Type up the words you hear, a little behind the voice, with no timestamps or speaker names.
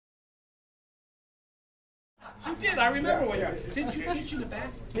You did. I remember when you didn't you teach in the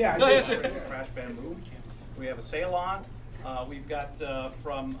back? Yeah, No, I yes. did. Crash bamboo. We have a Ceylon. We've got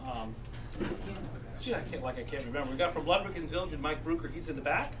from gee, I can't remember. We got from Ludwig and Zildjian, Mike Brucker. He's in the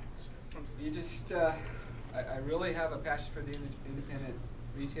back. You just, I really have a passion for the independent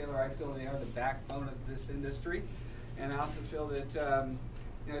retailer. I feel they are the backbone of this industry, and I also feel that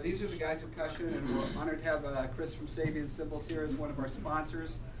you know, these are the guys who cushion, and we're honored to have Chris from Sabian Symbols here as one of our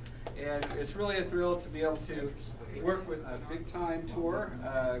sponsors. And it's really a thrill to be able to work with a big-time tour,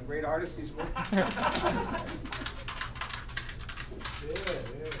 great artists he's worked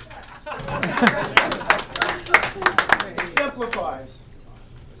Exemplifies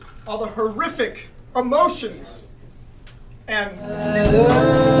all the horrific emotions and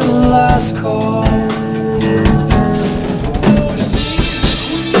last call.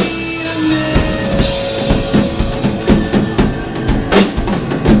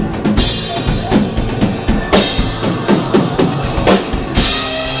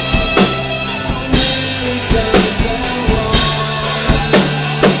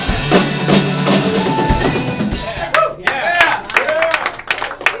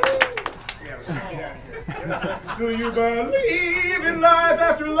 Do you believe in life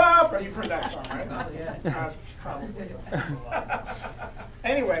after love? Right, you've heard that song, right? Oh, yeah. That's probably.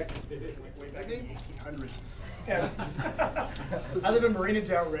 Anyway, way back in the 1800s. And I live in Marina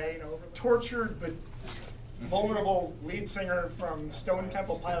Del Rey, you know, tortured but vulnerable lead singer from Stone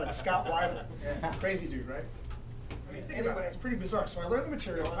Temple Pilots, Scott Weiler. Crazy dude, right? I mean, think about it, it's pretty bizarre. So I learned the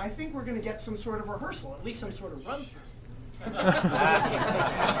material, and I think we're going to get some sort of rehearsal, at least some sort of run-through.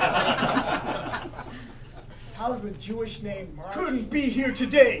 How's the Jewish name Mark? Couldn't be here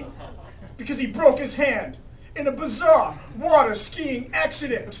today because he broke his hand in a bizarre water skiing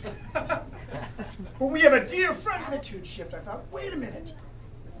accident. But we have a dear friend attitude shift. I thought, wait a minute.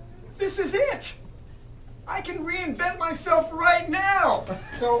 This is it. I can reinvent myself right now.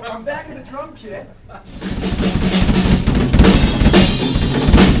 So I'm back in the drum kit.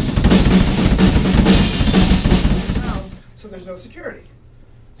 So there's no security.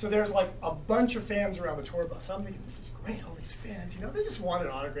 So there's like a bunch of fans around the tour bus. I'm thinking, this is great, all these fans, you know, they just wanted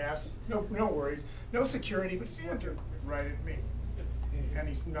autographs. No worries, no security, but fans are right at me. And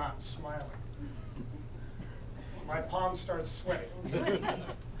he's not smiling. My palm starts sweating.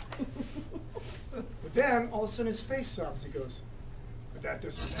 But then, all of a sudden, his face softens. He goes, but that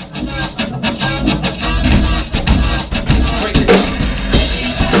doesn't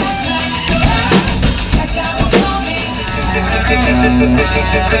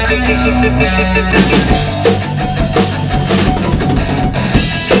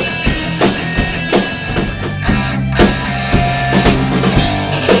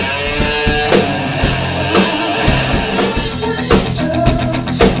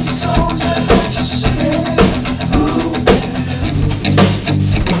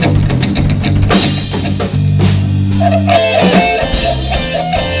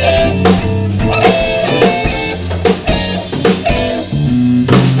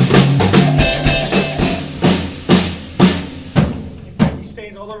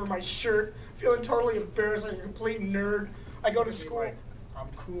shirt, feeling totally embarrassed like a complete nerd. I go to school, I'm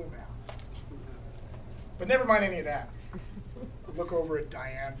cool now. But never mind any of that. I look over at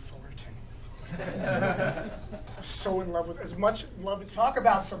Diane Fullerton. I'm so in love with, as much love. Talk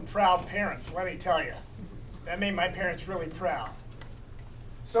about some proud parents, let me tell you. That made my parents really proud.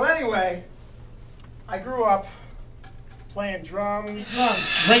 So anyway, I grew up playing drums.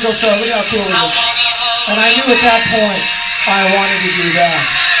 Ringo Starr, look how cool it is. And I knew at that point I wanted to do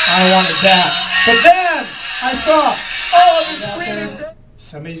that. I wanted that. But then I saw all of the screaming.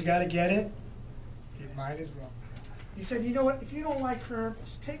 Somebody's got to get it. You might as well. He said, you know what, if you don't like her,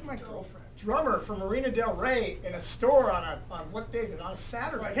 just take my girlfriend. Drummer from Marina Del Rey in a store on what day is it? On a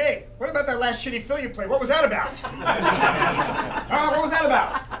Saturday. Like, hey, what about that last shitty fill you played? What was that about? What was that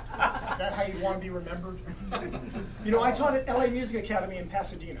about? Is that how you want to be remembered? You know, I taught at LA Music Academy in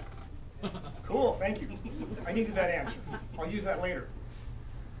Pasadena. Cool, thank you. I needed that answer. I'll use that later.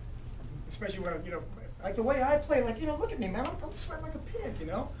 Especially when, you know, like the way I play, like, you know, look at me, man, I'm sweating like a pig, you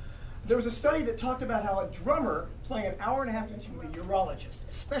know? There was a study that talked about how a drummer playing an hour and a half to two with a urologist,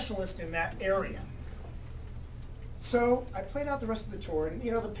 a specialist in that area. So I played out the rest of the tour, and,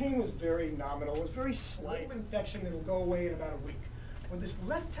 you know, the pain was very nominal. It was very slight infection. It'll go away in about a week. When this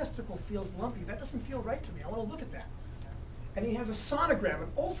left testicle feels lumpy, that doesn't feel right to me. I want to look at that. And he has a sonogram,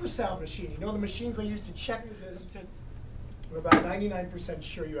 an ultrasound machine. You know the machines they use to check this? I'm about 99%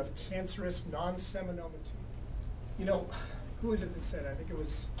 sure you have cancerous non-seminoma. You know, who was it that said? I think it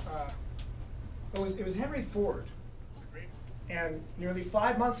was Henry Ford. And nearly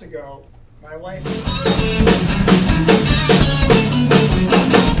 5 months ago, My wife. You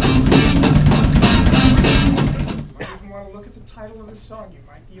might even want to look at the title of the song. You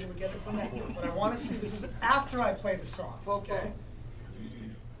might be able to get it from that. But I want to see, this is after I play the song, okay?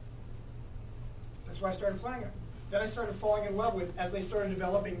 That's why I started playing it. Then I started falling in love with, as they started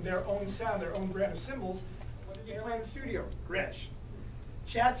developing their own sound, their own brand of cymbals. What did they play in the studio? Gretsch.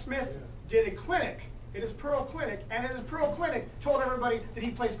 Chad Smith did a clinic. It is Pearl Clinic, and at his Pearl Clinic told everybody that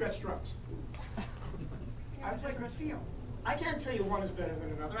he plays Gretsch drums. I play Gretsch field. I can't tell you one is better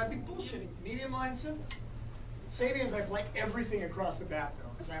than another. I'd be bullshitting. Medium line cymbals. Sabians, I play everything across the bat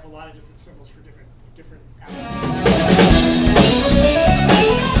though, because I have a lot of different cymbals for different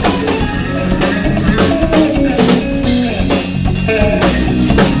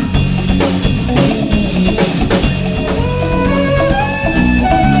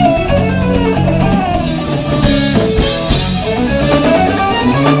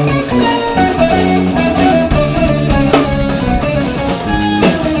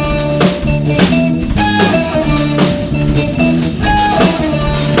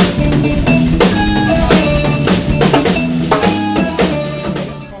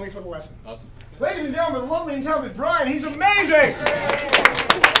Ladies and gentlemen, the lovely and talented Brian, he's amazing!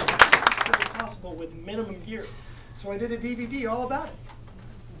 It's possible with minimum gear. So I did a DVD all about it.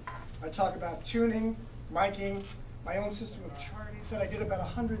 I talk about tuning, miking, my own system of charting. Said I did about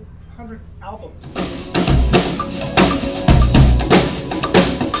 100 albums.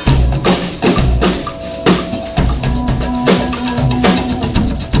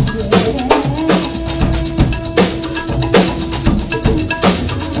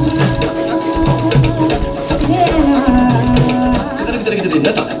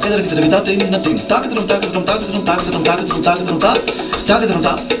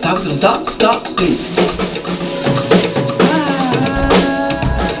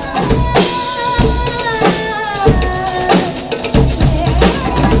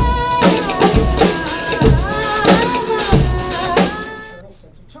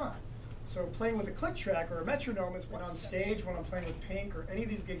 So playing with a click track or a metronome is when on stage, when I'm playing with Pink or any of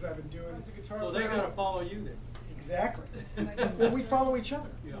these gigs I've been doing as a guitar player. So they're going to follow you then? Exactly. Well, we follow each other.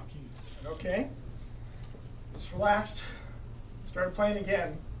 Yeah. Okay. Just relaxed. Started playing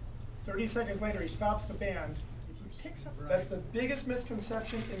again. 30 seconds later, he stops the band. He picks up. That's the biggest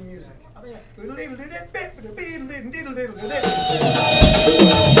misconception in music. I'm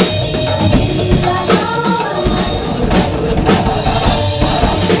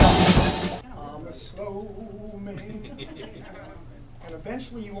a slow man. And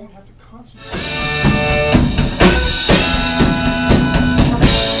eventually you won't have to concentrate.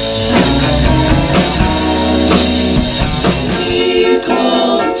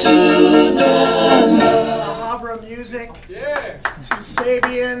 Habra music, to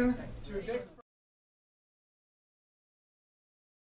Sabian, to Vic.